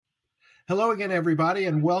Hello again, everybody,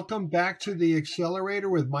 and welcome back to the Accelerator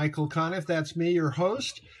with Michael Conniff. That's me, your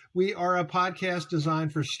host. We are a podcast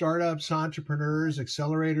designed for startups, entrepreneurs,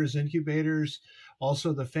 accelerators, incubators,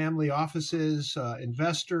 also the family offices,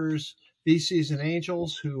 investors, VCs, and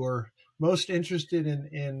angels who are most interested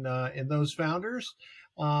in those founders.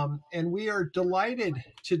 And we are delighted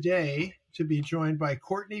today to be joined by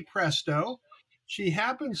Courtney Presto. She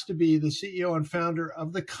happens to be the CEO and founder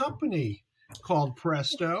of the company called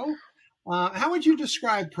Presto. How would you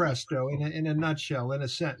describe Presto in a nutshell, in a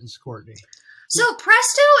sentence, Courtney? So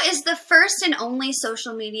Presto is the first and only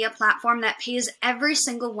social media platform that pays every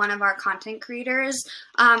single one of our content creators.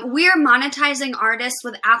 We are monetizing artists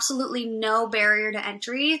with absolutely no barrier to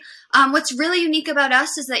entry. What's really unique about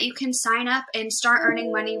us is that you can sign up and start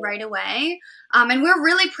earning money right away. And we're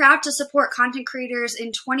really proud to support content creators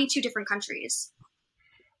in 22 different countries.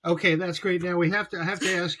 Okay, that's great. Now I have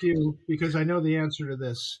to ask you, because I know the answer to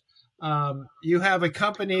this. You have a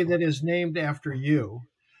company that is named after you,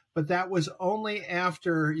 but that was only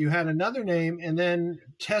after you had another name and then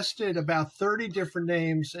tested about 30 different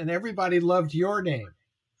names and everybody loved your name.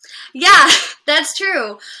 Yeah, that's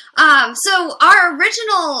true. So our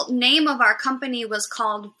original name of our company was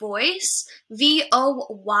called Voice, Voyce.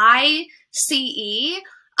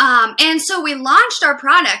 And so we launched our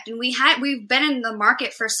product and we've been in the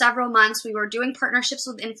market for several months. We were doing partnerships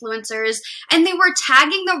with influencers and they were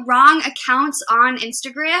tagging the wrong accounts on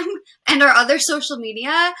Instagram and our other social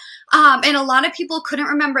media. And a lot of people couldn't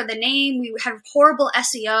remember the name. We had horrible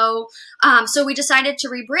SEO. So we decided to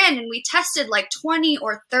rebrand and we tested like 20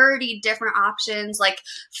 or 30 different options like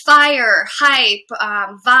Fire, Hype,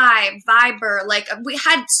 Vibe, Viber. Like we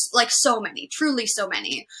had like so many, truly so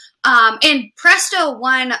many. And Presto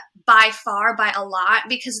won by far by a lot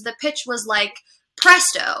because the pitch was like,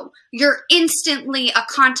 Presto, you're instantly a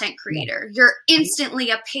content creator. You're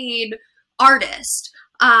instantly a paid artist.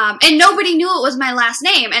 And nobody knew it was my last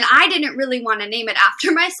name. And I didn't really want to name it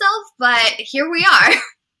after myself, but here we are.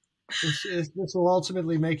 This will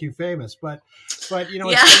ultimately make you famous. But you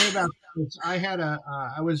know, Yeah. what's funny about this,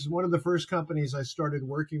 I was one of the first companies I started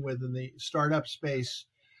working with in the startup space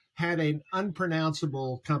had an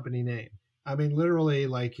unpronounceable company name. I mean, literally,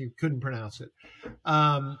 like you couldn't pronounce it.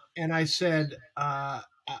 And I said,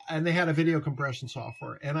 and they had a video compression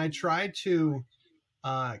software, and I tried to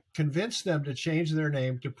convince them to change their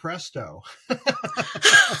name to Presto.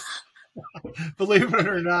 Believe it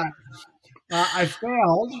or not, I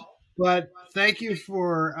failed. But thank you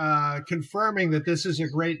for confirming that this is a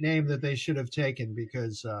great name that they should have taken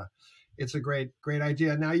because it's a great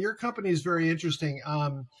idea. Now, your company is very interesting.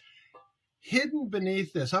 Hidden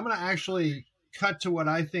beneath this, I'm going to actually cut to what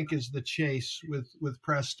I think is the chase with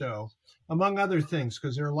Presto, among other things,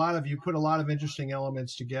 because you put a lot of interesting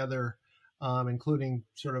elements together, including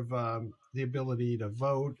sort of the ability to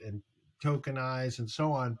vote and tokenize and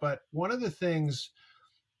so on. But one of the things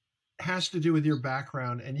has to do with your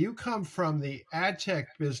background, and you come from the ad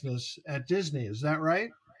tech business at Disney. Is that right?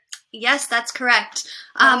 Yes, that's correct.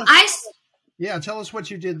 Tell us what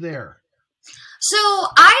you did there. So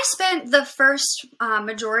I spent the first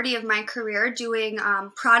majority of my career doing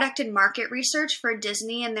product and market research for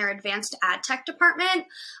Disney and their advanced ad tech department.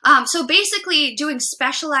 So basically doing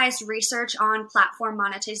specialized research on platform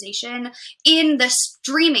monetization in the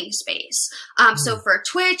streaming space. So for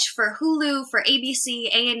Twitch, for Hulu, for ABC,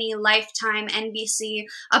 A&E, Lifetime, NBC,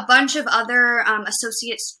 a bunch of other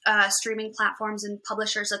associate streaming platforms and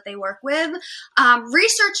publishers that they work with,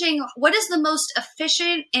 researching what is the most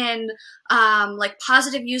efficient and like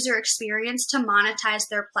positive user experience to monetize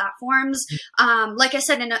their platforms. Like I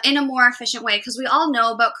said, in a more efficient way, because we all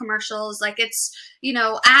know about commercials. Like it's,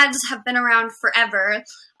 ads have been around forever.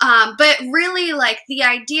 But really like the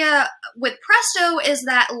idea with Presto is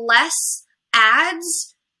that less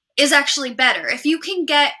ads is actually better. If you can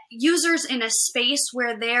get users in a space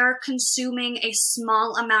where they're consuming a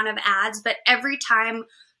small amount of ads, but every time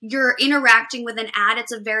you're interacting with an ad,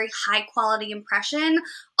 it's a very high quality impression.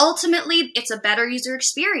 Ultimately, it's a better user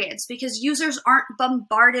experience because users aren't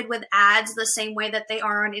bombarded with ads the same way that they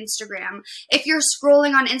are on Instagram. If you're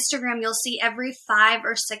scrolling on Instagram, you'll see every 5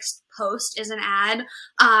 or 6 post is an ad.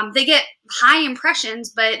 They get high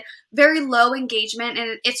impressions, but very low engagement,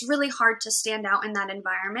 and it's really hard to stand out in that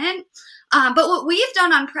environment. But what we've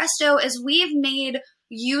done on Presto is we've made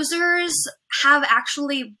users have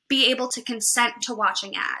actually be able to consent to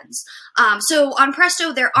watching ads. So on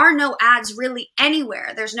Presto, there are no ads really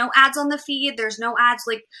anywhere. There's no ads on the feed. There's no ads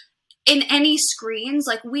like in any screens.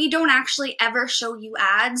 Like, we don't actually ever show you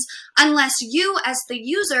ads unless you as the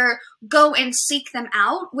user go and seek them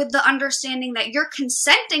out with the understanding that you're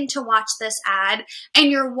consenting to watch this ad and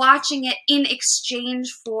you're watching it in exchange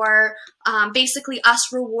for basically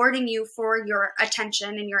us rewarding you for your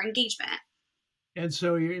attention and your engagement. And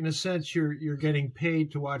so, in a sense, you're getting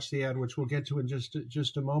paid to watch the ad, which we'll get to in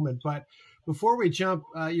just a moment. But before we jump,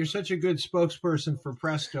 you're such a good spokesperson for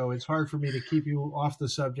Presto. It's hard for me to keep you off the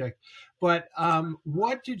subject. But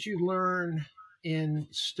what did you learn in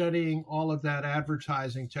studying all of that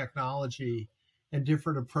advertising technology and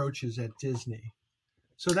different approaches at Disney?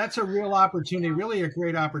 So that's a real opportunity, really a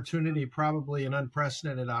great opportunity, probably an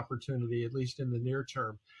unprecedented opportunity, at least in the near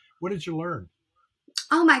term. What did you learn?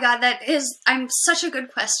 Oh my God, I'm such a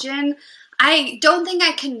good question. I don't think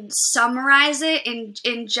I can summarize it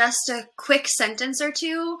in just a quick sentence or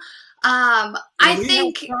two. I We have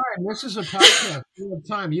think time. This is a podcast. We have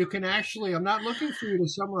time. You can actually, I'm not looking for you to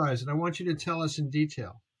summarize it. I want you to tell us in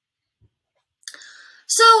detail.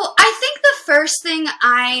 So I think the first thing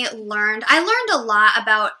I learned a lot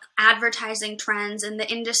about advertising trends in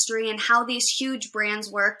the industry and how these huge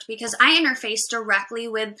brands worked, because I interfaced directly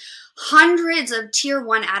with hundreds of tier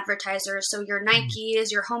one advertisers. So your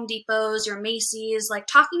Nikes, your Home Depots, your Macy's, like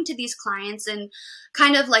talking to these clients and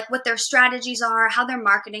kind of like what their strategies are, how they're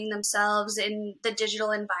marketing themselves in the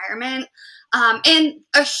digital environment. And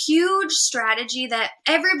a huge strategy that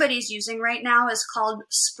everybody's using right now is called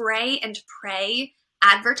spray and pray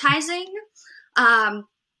advertising.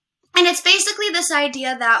 And it's basically this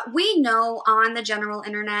idea that we know on the general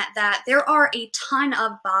internet that there are a ton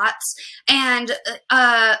of bots and,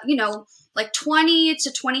 like 20 to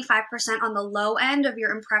 25% on the low end of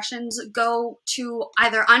your impressions go to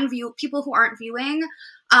either people who aren't viewing,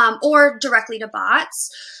 or directly to bots.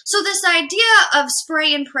 So this idea of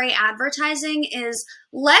spray and pray advertising is,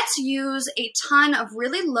 let's use a ton of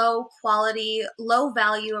really low quality, low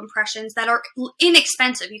value impressions that are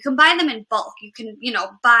inexpensive. You can buy them in bulk. You can,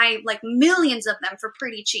 buy like millions of them for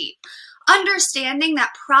pretty cheap. Understanding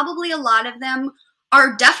that probably a lot of them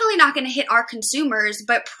are definitely not going to hit our consumers,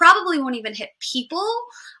 but probably won't even hit people.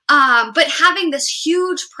 But having this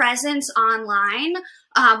huge presence online,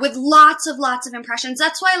 with lots of impressions.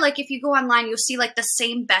 That's why, like, if you go online, you'll see like the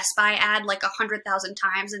same Best Buy ad like 100,000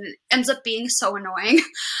 times, and it ends up being so annoying.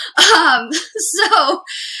 So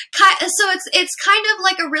it's kind of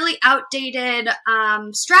like a really outdated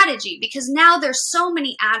strategy, because now there's so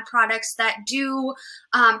many ad products that do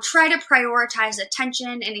try to prioritize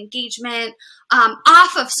attention and engagement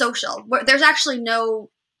off of social. There's actually no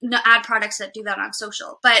ad products that do that on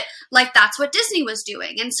social, but like that's what Disney was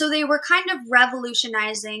doing. And so they were kind of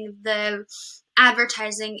revolutionizing the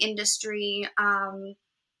advertising industry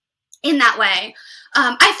in that way.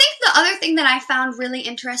 I think the other thing that I found really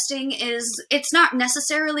interesting is it's not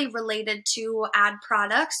necessarily related to ad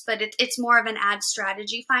products, but it's more of an ad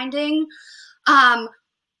strategy finding.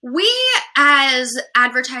 We as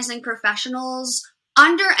advertising professionals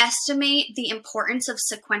underestimate the importance of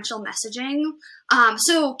sequential messaging.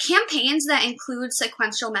 So campaigns that include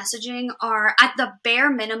sequential messaging are at the bare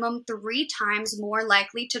minimum 3 times more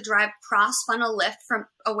likely to drive cross-funnel lift from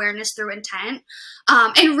awareness through intent.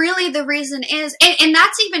 And really the reason is, and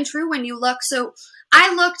that's even true when you look. So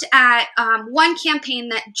I looked at one campaign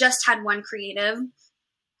that just had one creative,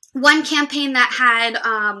 one campaign that had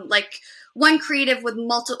one creative with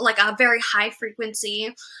like a very high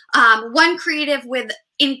frequency, one creative with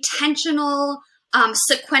intentional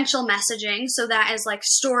sequential messaging. So that is like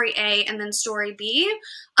story A and then story B.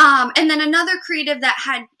 And then another campaign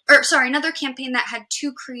that had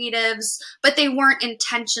 2 creatives, but they weren't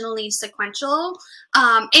intentionally sequential.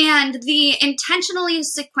 And the intentionally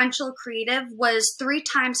sequential creative was 3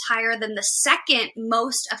 times higher than the second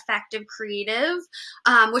most effective creative,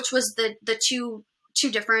 which was the two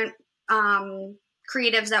different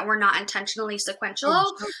creatives that were not intentionally sequential.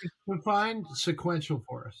 So define sequential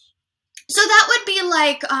for us. So that would be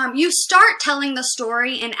like, you start telling the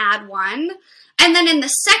story in ad 1, and then in the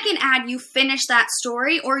second ad, you finish that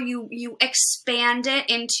story, or you expand it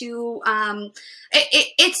into,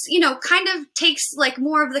 it's, kind of takes like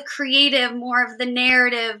more of the creative, more of the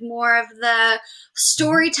narrative, more of the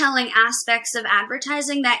storytelling aspects of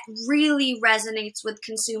advertising that really resonates with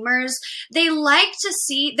consumers. They like to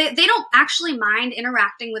see, they don't actually mind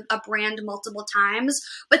interacting with a brand multiple times,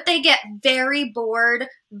 but they get very bored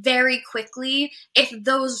very quickly if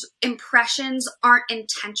those impressions aren't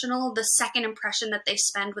intentional, the second impression that they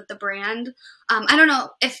spend with the brand. I don't know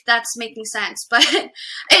if that's making sense, but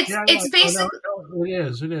it's basically... No,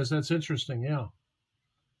 it is. That's interesting, yeah.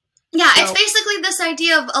 Yeah, it's So, basically this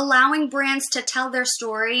idea of allowing brands to tell their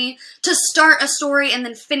story, to start a story and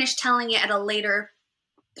then finish telling it at a later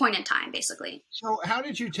point in time, basically. so how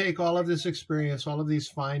did you take all of this experience, all of these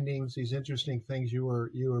findings, these interesting things you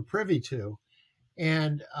were privy to,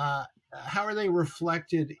 and how are they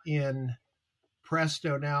reflected in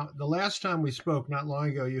Presto? Now, the last time we spoke, not long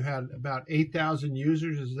ago, you had about 8,000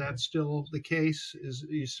 users. Is that still the case?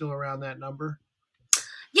 Are you still around that number?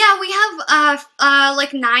 Yeah, we have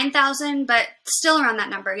like 9,000, but still around that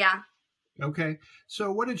number, yeah. Okay.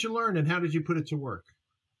 So, what did you learn, and how did you put it to work?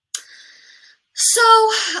 So,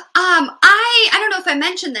 I don't know if I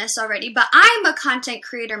mentioned this already, but I'm a content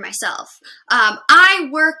creator myself. I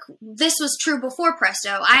work. This was true before Presto.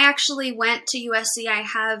 I actually went to USC. I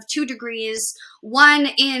have 2 degrees. One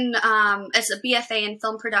in as a BFA in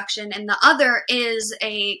film production, and the other is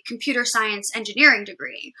a computer science engineering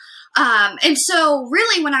degree. And so,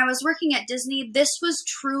 really, when I was working at Disney, this was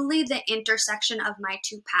truly the intersection of my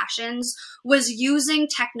two passions, was using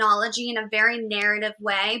technology in a very narrative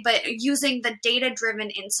way, but using the data-driven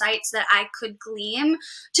insights that I could glean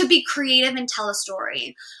to be creative and tell a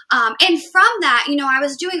story. And from that, I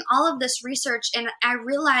was doing all of this research, and I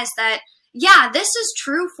realized that, yeah, this is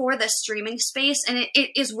true for the streaming space, and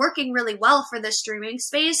it is working really well for the streaming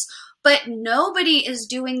space. But nobody is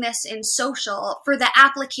doing this in social for the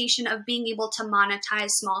application of being able to monetize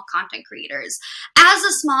small content creators. As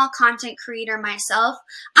a small content creator myself,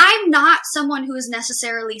 I'm not someone who is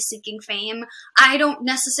necessarily seeking fame. I don't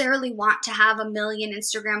necessarily want to have 1 million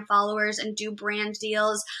Instagram followers and do brand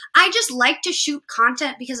deals. I just like to shoot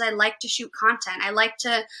content because I like to shoot content. I like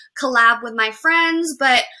to collab with my friends,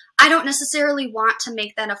 but I don't necessarily want to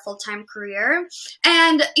make that a full-time career.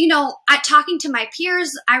 And, talking to my peers,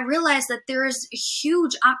 I realized that there is a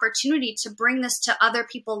huge opportunity to bring this to other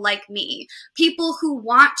people like me, people who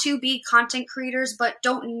want to be content creators, but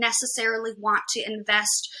don't necessarily want to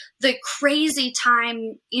invest the crazy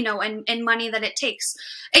time, and money that it takes.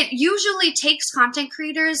 It usually takes content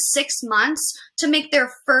creators 6 months to make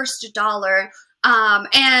their first dollar.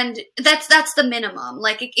 And that's the minimum.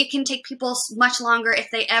 Like it can take people much longer if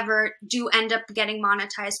they ever do end up getting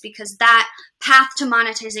monetized, because that path to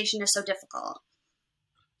monetization is so difficult.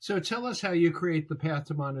 So, tell us how you create the path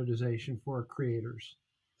to monetization for creators.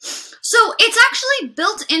 So it's actually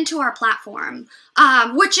built into our platform,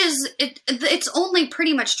 which is it's only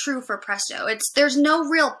pretty much true for Presto. There's no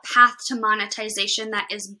real path to monetization that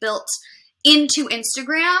is built into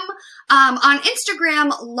Instagram. On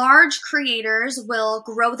Instagram, large creators will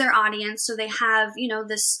grow their audience, so they have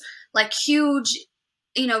this like huge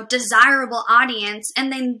desirable audience,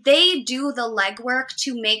 and then they do the legwork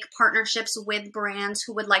to make partnerships with brands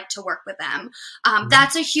who would like to work with them. Mhm.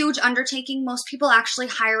 That's a huge undertaking. Most people actually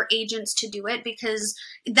hire agents to do it, because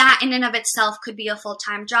that in and of itself could be a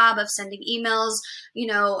full-time job of sending emails,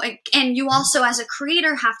 and you also as a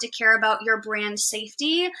creator have to care about your brand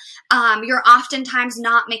safety. You're oftentimes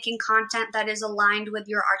not making content that is aligned with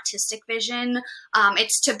your artistic vision.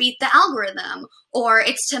 It's to beat the algorithm, or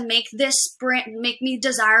it's to make me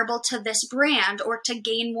desirable to this brand, or to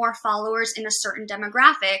gain more followers in a certain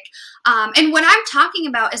demographic. And what I'm talking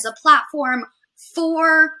about is a platform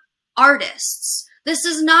for artists. This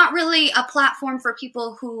is not really a platform for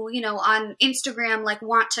people who, on Instagram, like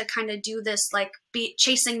want to kind of do this, like be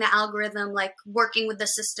chasing the algorithm, like working with the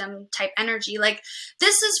system type energy. Like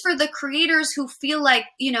this is for the creators who feel like,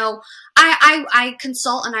 I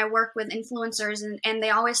consult and I work with influencers, and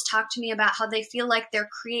they always talk to me about how they feel like their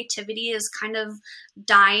creativity is kind of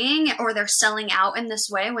dying, or they're selling out in this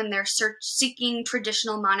way when they're seeking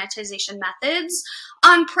traditional monetization methods.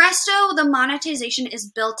 On Presto, the monetization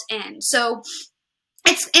is built in. So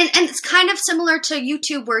it's kind of similar to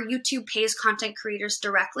YouTube, where YouTube pays content creators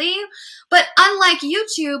directly. But unlike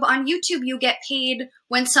YouTube, on YouTube, you get paid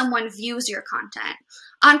when someone views your content.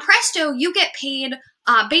 On Presto, you get paid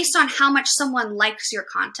based on how much someone likes your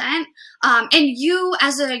content. And you,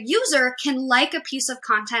 as a user, can like a piece of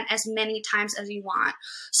content as many times as you want.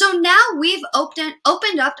 So now we've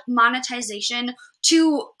opened up monetization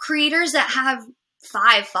to creators that have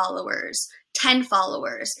 5 followers, 10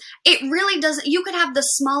 followers. It really doesn't, you could have the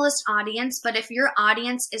smallest audience, but if your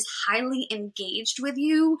audience is highly engaged with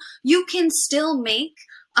you, you can still make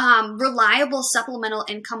reliable supplemental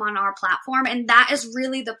income on our platform. And that is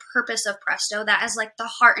really the purpose of Presto. That is like the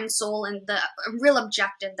heart and soul and the real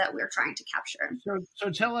objective that we're trying to capture.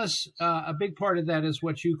 So tell us, a big part of that is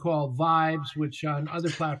what you call vibes, which on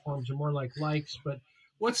other platforms are more like likes. But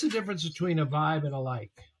what's the difference between a vibe and a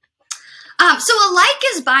like? So a like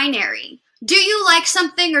is binary. Do you like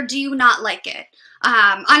something or do you not like it?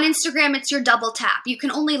 On Instagram, it's your double tap. You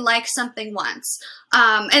can only like something once.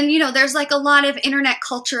 And, there's like a lot of internet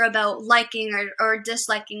culture about liking or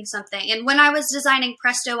disliking something. And when I was designing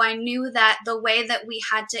Presto, I knew that the way that we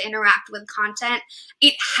had to interact with content,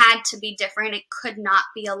 it had to be different. It could not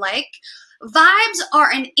be a like. Vibes are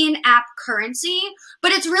an in-app currency,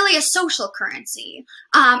 but it's really a social currency.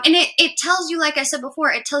 And it tells you, like I said before,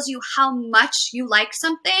 it tells you how much you like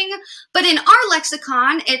something. But in our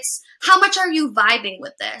lexicon, it's how much are you vibing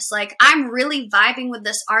with this? Like, I'm really vibing with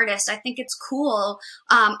this artist. I think it's cool.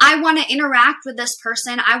 I want to interact with this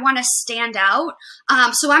person. I want to stand out.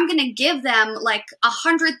 So I'm going to give them like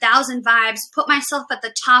 100,000 vibes, put myself at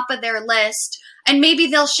the top of their list, and maybe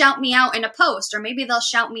they'll shout me out in a post, or maybe they'll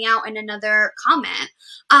shout me out in another comment.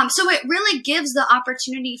 So it really gives the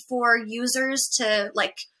opportunity for users to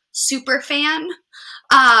like super fan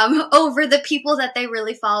over the people that they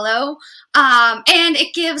really follow. And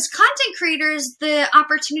it gives content creators the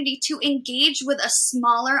opportunity to engage with a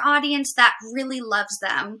smaller audience that really loves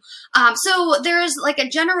them. So there is like a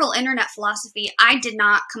general internet philosophy. I did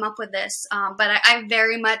not come up with this, but I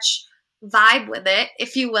very much vibe with it,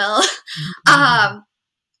 if you will.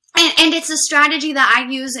 And it's a strategy that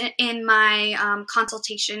I use in my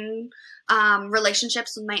consultation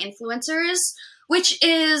relationships with my influencers, which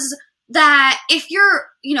is that if you're,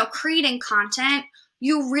 creating content,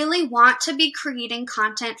 you really want to be creating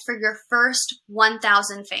content for your first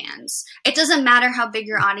 1,000 fans. It doesn't matter how big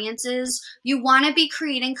your audience is. You want to be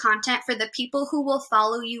creating content for the people who will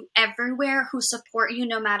follow you everywhere, who support you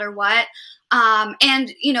no matter what.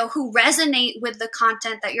 And, who resonate with the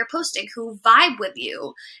content that you're posting, who vibe with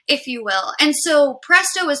you, if you will. And so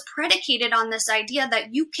Presto is predicated on this idea that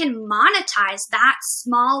you can monetize that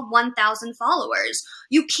small 1,000 followers.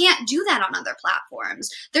 You can't do that on other platforms.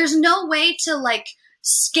 There's no way to like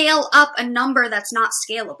scale up a number that's not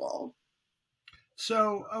scalable.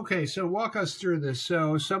 So, okay, so walk us through this.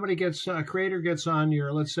 So a creator gets on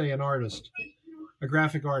your, let's say an artist, a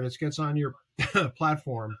graphic artist gets on your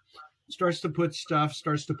platform, starts to put stuff,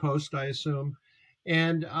 starts to post, I assume.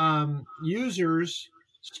 And users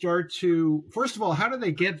start to, first of all, how do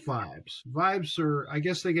they get vibes? Vibes are, I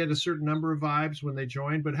guess they get a certain number of vibes when they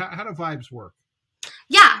join, but how do vibes work?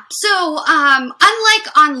 Yeah, so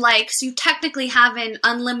unlike on likes, you technically have an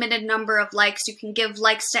unlimited number of likes. You can give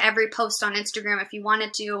likes to every post on Instagram if you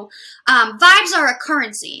wanted to. Vibes are a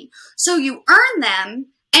currency. So you earn them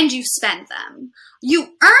and you spend them.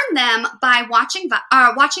 You earn them by watching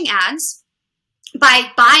ads,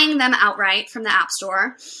 by buying them outright from the App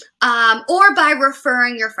Store, or by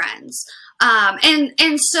referring your friends.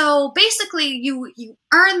 And so basically you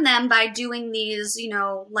earn them by doing these,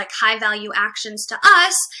 like high value actions to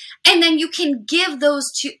us. And then you can give those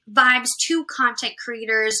vibes to content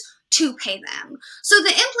creators to pay them. So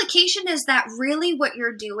the implication is that really what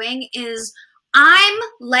you're doing is I'm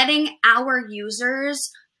letting our users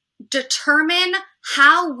determine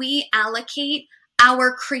how we allocate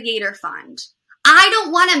our creator fund. I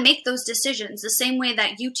don't want to make those decisions the same way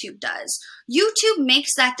that YouTube does. YouTube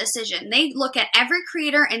makes that decision. They look at every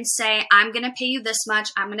creator and say, I'm going to pay you this much.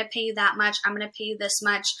 I'm going to pay you that much. I'm going to pay you this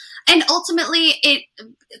much. And ultimately,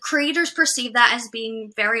 creators perceive that as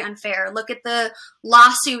being very unfair. Look at the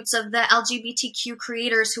lawsuits of the LGBTQ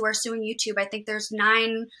creators who are suing YouTube. I think there's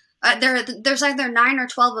there's either 9 or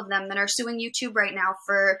 12 of them that are suing YouTube right now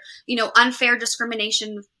for, unfair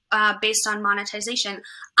discrimination based on monetization.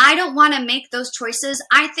 I don't want to make those choices.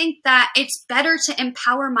 I think that it's better to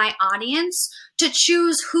empower my audience to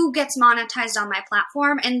choose who gets monetized on my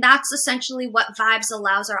platform. And that's essentially what Vibes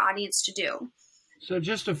allows our audience to do. So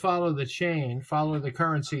just to follow the chain, follow the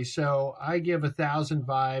currency. So I give 1,000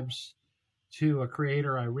 vibes to a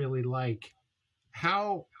creator I really like.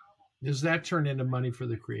 How does that turn into money for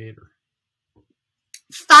the creator?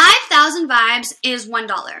 5,000 vibes is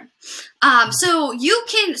 $1. So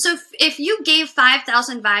if you gave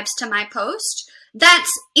 5,000 vibes to my post,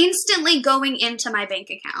 that's instantly going into my bank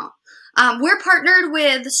account. We're partnered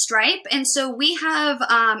with Stripe, and so we have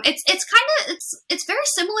it's very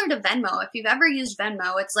similar to Venmo. If you've ever used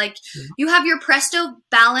Venmo, it's like you have your Presto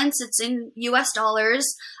balance, it's in US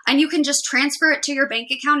dollars, and you can just transfer it to your bank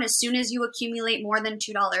account as soon as you accumulate more than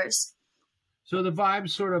 $2. So the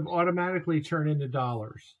vibes sort of automatically turn into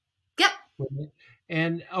dollars. Yep.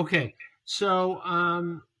 And okay, so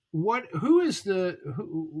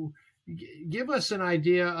give us an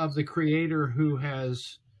idea of the creator who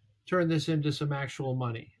has turned this into some actual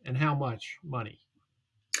money, and how much money?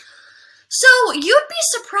 So you'd be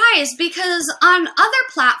surprised because on other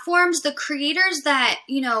platforms, the creators that,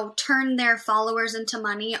 turn their followers into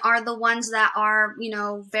money are the ones that are,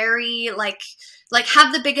 very like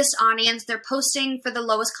have the biggest audience. They're posting for the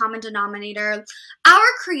lowest common denominator. Our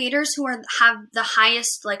creators who have the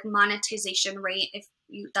highest like monetization rate, if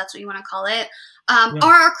that's what you want to call it, Yeah.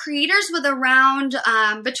 are our creators with around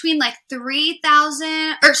between like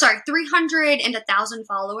 300 and 1,000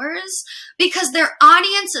 followers, because their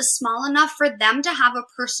audience is small enough for them to have a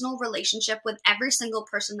personal relationship with every single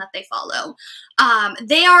person that they follow.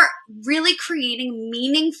 They are really creating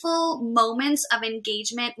meaningful moments of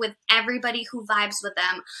engagement with everybody who vibes with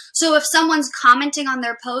them. So if someone's commenting on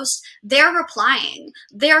their post, they're replying.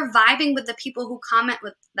 They're vibing with the people who comment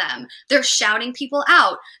with them. They're shouting people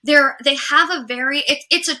out. They have a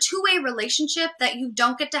it's a two-way relationship that you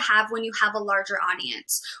don't get to have when you have a larger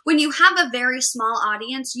audience. When you have a very small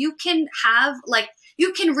audience, you can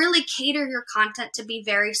really cater your content to be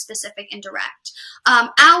very specific and direct.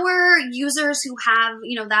 Our users who have,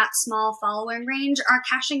 that small following range are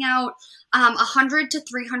cashing out $100 to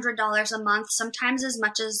 $300 a month, sometimes as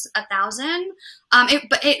much as $1,000.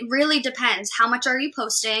 But it really depends. How much are you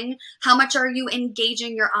posting? How much are you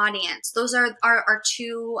engaging your audience? Those are our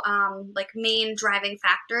two main driving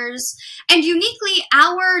factors. And uniquely,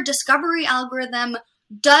 our discovery algorithm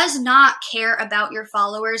does not care about your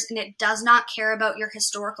followers, and it does not care about your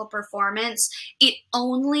historical performance. It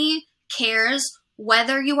only cares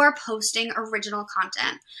whether you are posting original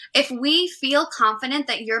content. If we feel confident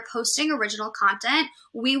that you're posting original content,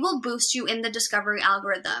 we will boost you in the discovery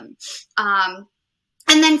algorithm.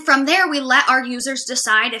 And then from there, we let our users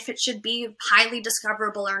decide if it should be highly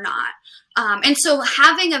discoverable or not. And so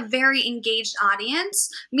having a very engaged audience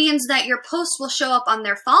means that your posts will show up on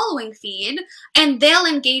their following feed, and they'll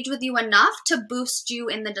engage with you enough to boost you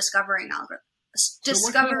in the discovery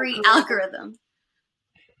algorithm.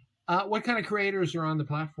 What kind of creators are on the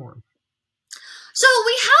platform? So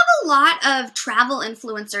we have a lot of travel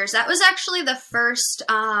influencers. That was actually the first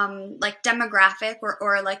demographic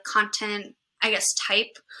or like content, I guess,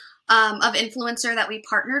 type of influencer that we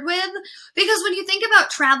partnered with. Because when you think about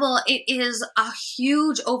travel, it is a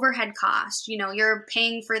huge overhead cost. You're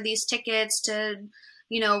paying for these tickets to,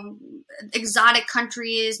 exotic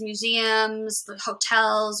countries, museums,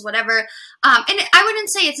 hotels, whatever. And I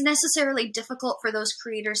wouldn't say it's necessarily difficult for those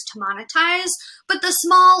creators to monetize, but the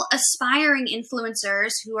small aspiring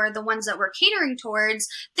influencers, who are the ones that we're catering towards,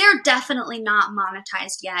 they're definitely not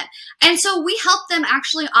monetized yet. And so we help them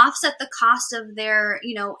actually offset the cost of their,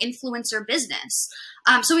 influencer business.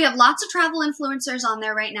 So we have lots of travel influencers on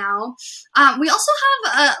there right now. We also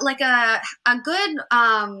have a good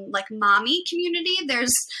mommy community. There's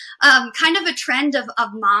kind of a trend of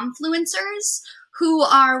momfluencers, who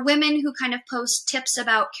are women who kind of post tips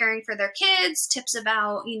about caring for their kids, tips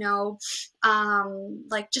about,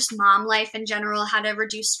 just mom life in general, how to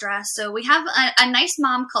reduce stress. So we have a nice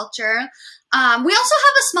mom culture. We also have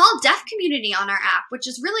a small deaf community on our app, which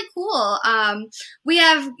is really cool. We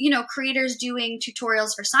have, creators doing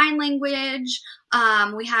tutorials for sign language.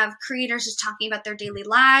 We have creators just talking about their daily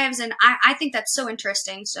lives. And I think that's so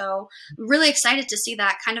interesting. So I'm really excited to see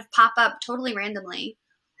that kind of pop up totally randomly.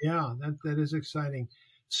 Yeah, that is exciting.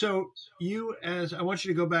 So I want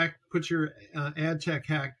you to go back, put your ad tech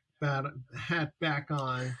hat back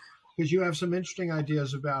on, because you have some interesting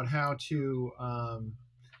ideas about how to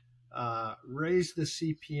raise the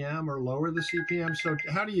CPM or lower the CPM. So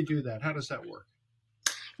how do you do that? How does that work?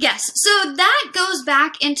 Yes. So that goes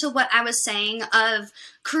back into what I was saying of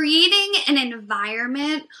creating an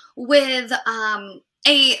environment with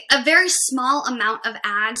a very small amount of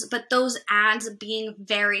ads, but those ads being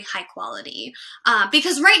very high quality.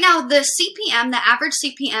 Because right now the average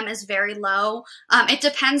CPM is very low. It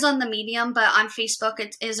depends on the medium, but on Facebook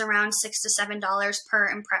it is around $6 to $7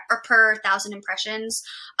 per 1,000 impressions,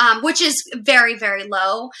 which is very, very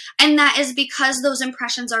low. And that is because those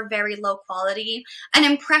impressions are very low quality. An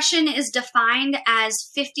impression is defined as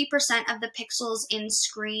 50% of the pixels in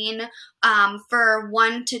screen for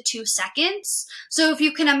 1 to 2 seconds. So if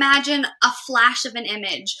you can imagine a flash of an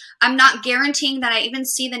image, I'm not guaranteeing that I even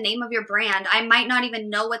see the name of your brand. I might not even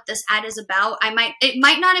know what this ad is about. It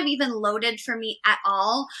might not have even loaded for me at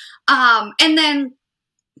all. And then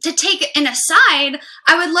to take an aside,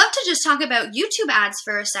 I would love to just talk about YouTube ads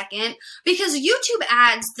for a second, because YouTube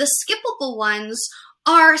ads, the skippable ones,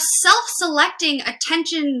 are self-selecting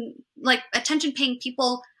attention paying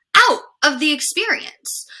people out of the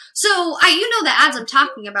experience. So you know the ads I'm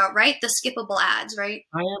talking about, right? The skippable ads, right?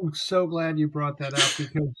 I am so glad you brought that up,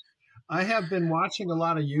 because I have been watching a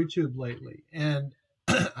lot of YouTube lately, and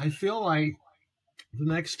I feel like the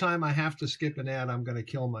next time I have to skip an ad, I'm going to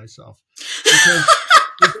kill myself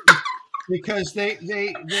because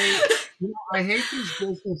I hate these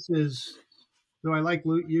businesses. Though I like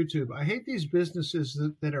YouTube, I hate these businesses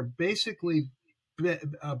that are basically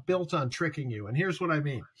built on tricking you. And here's what I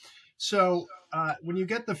mean. So when you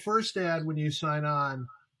get the first ad, when you sign on,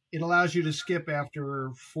 it allows you to skip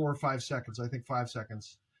after 4 or 5 seconds. I think 5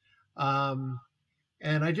 seconds. And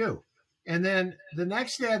I do. And then the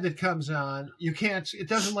next ad that comes on, you can't. It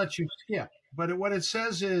doesn't let you skip. But what it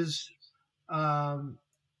says is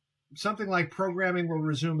something like programming will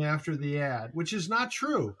resume after the ad, which is not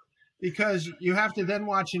true because you have to then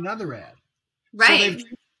watch another ad. Right. So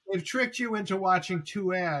they've tricked you into watching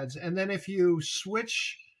 2 ads. And then if you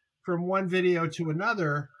switch from one video to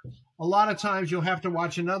another, a lot of times you'll have to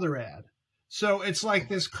watch another ad. So it's like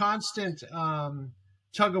this constant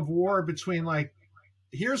tug of war between like,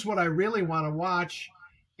 here's what I really want to watch,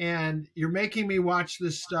 and you're making me watch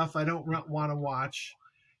this stuff I don't want to watch.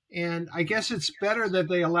 And I guess it's better that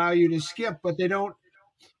they allow you to skip, but they don't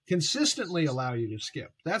consistently allow you to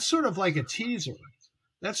skip. That's sort of like a teaser.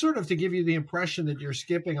 That's sort of to give you the impression that you're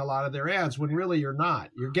skipping a lot of their ads when really you're not.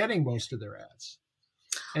 You're getting most of their ads.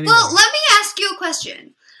 Anyway. Well, let me ask you a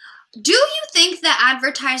question. Do you think the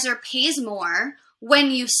advertiser pays more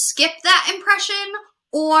when you skip that impression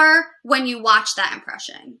or when you watch that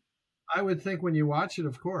impression? I would think when you watch it,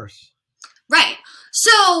 of course. Right.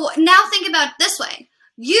 So now think about it this way.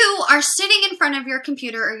 You are sitting in front of your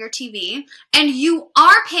computer or your TV and you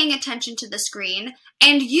are paying attention to the screen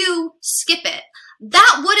and you skip it.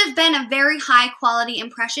 That would have been a very high quality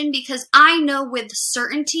impression because I know with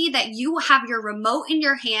certainty that you have your remote in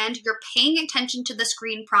your hand, you're paying attention to the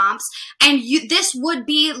screen prompts, and this would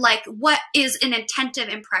be like what is an attentive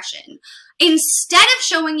impression. Instead of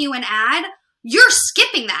showing you an ad, you're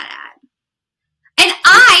skipping that ad. And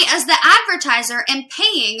I, as the advertiser, am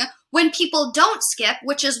paying when people don't skip,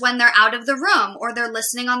 which is when they're out of the room or they're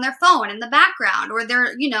listening on their phone in the background or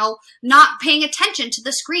they're, not paying attention to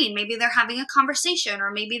the screen. Maybe they're having a conversation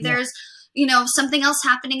or maybe there's, something else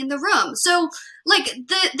happening in the room. So like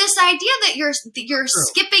this idea that you're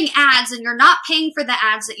skipping ads and you're not paying for the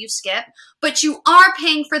ads that you skip, but you are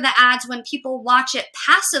paying for the ads when people watch it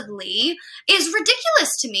passively is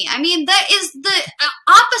ridiculous to me. I mean, that is the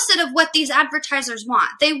opposite of what these advertisers want.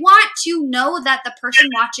 They want to know that the person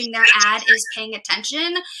watching their ad is paying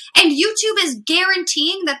attention, and YouTube is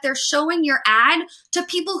guaranteeing that they're showing your ad to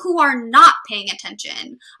people who are not paying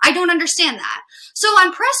attention. I don't understand that. So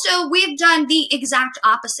on Presto, we've done the exact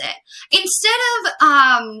opposite. Instead of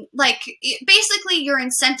basically you're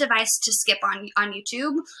incentivized to skip on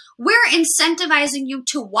YouTube, we're incentivizing you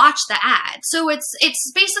to watch the ad. So it's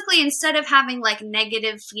basically instead of having like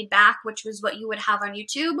negative feedback, which was what you would have on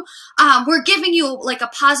YouTube, we're giving you like a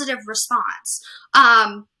positive response.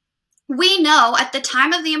 We know at the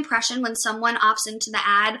time of the impression when someone opts into the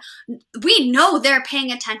ad, we know they're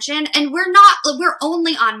paying attention and we're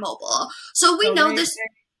only on mobile. So we know this.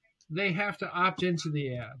 They have to opt into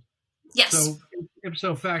the ad. Yes. So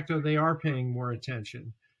ipso facto, they are paying more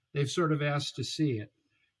attention. They've sort of asked to see it.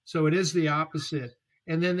 So it is the opposite.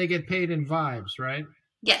 And then they get paid in vibes, right?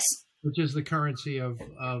 Yes. Which is the currency of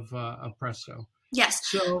Presto. Yes.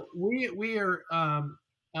 So we are,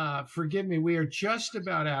 forgive me, we are just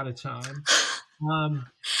about out of time.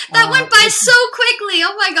 That went by so quickly.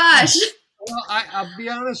 Oh my gosh. Well, I'll be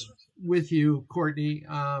honest with you, Courtney.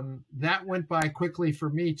 That went by quickly for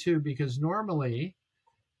me too, because normally,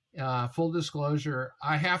 full disclosure,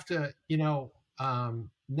 I have to,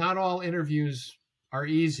 not all interviews are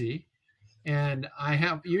easy. And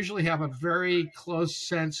I usually have a very close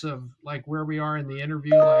sense of like where we are in the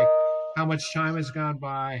interview, like how much time has gone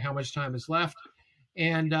by, how much time is left.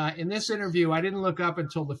 And in this interview, I didn't look up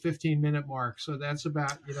until the 15-minute mark. So that's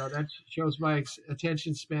about, that shows my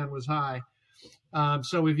attention span was high.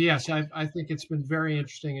 So I think it's been very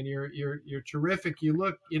interesting, and you're terrific. You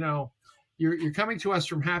look, you're coming to us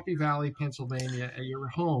from Happy Valley, Pennsylvania, and you're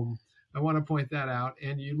home. I want to point that out.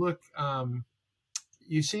 And you look,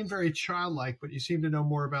 you seem very childlike, but you seem to know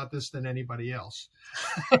more about this than anybody else.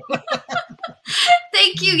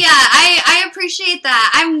 Thank you. Yeah, I appreciate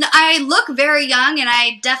that. I look very young, and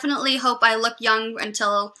I definitely hope I look young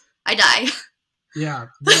until I die. Yeah,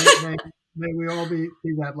 may we all be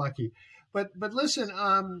that lucky. But listen,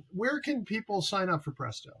 where can people sign up for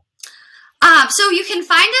Presto? So you can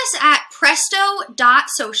find us at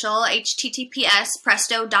presto.social, HTTPS,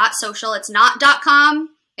 presto.social. It's not .com,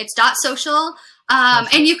 it's .social.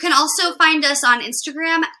 And you can also find us on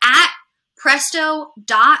Instagram at presto.social.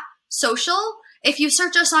 If you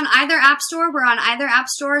search us on either app store, we're on either app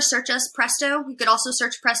store. Search us Presto. You could also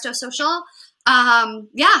search Presto Social.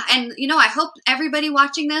 Yeah, and I hope everybody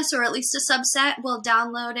watching this, or at least a subset, will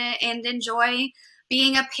download it and enjoy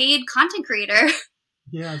being a paid content creator.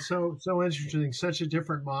 Yeah, it's so interesting. Such a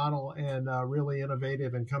different model and really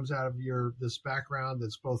innovative, and comes out of your this background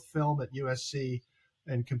that's both film at USC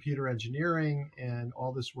and computer engineering and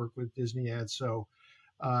all this work with Disney ads. So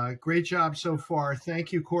great job so far.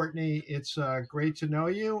 Thank you, Courtney. It's great to know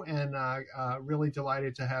you, and really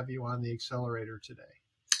delighted to have you on the accelerator today.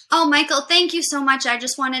 Oh, Michael, thank you so much. I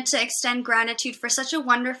just wanted to extend gratitude for such a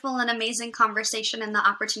wonderful and amazing conversation and the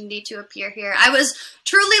opportunity to appear here. I was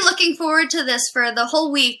truly looking forward to this for the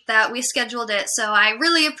whole week that we scheduled it, so I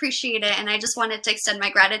really appreciate it, and I just wanted to extend my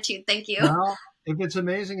gratitude. Thank you. Well, if it's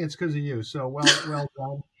amazing, it's because of you. So well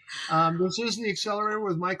done. This is the Accelerator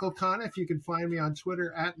with Michael Conniff. You can find me on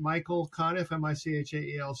Twitter at Michael Conniff,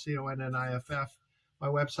 MichaelConniff. My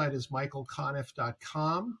website is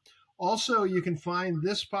michaelconniff.com. Also, you can find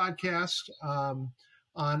this podcast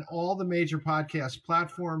on all the major podcast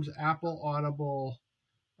platforms: Apple, Audible,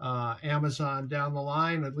 Amazon, down the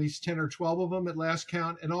line, at least 10 or 12 of them at last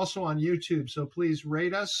count, and also on YouTube. So please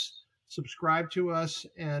rate us, subscribe to us,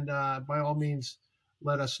 and by all means,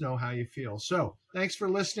 let us know how you feel. So thanks for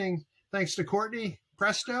listening. Thanks to Courtney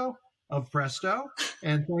Presto of Presto.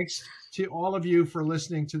 And thanks to all of you for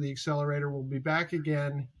listening to the Accelerator. We'll be back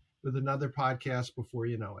again with another podcast before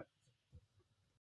you know it.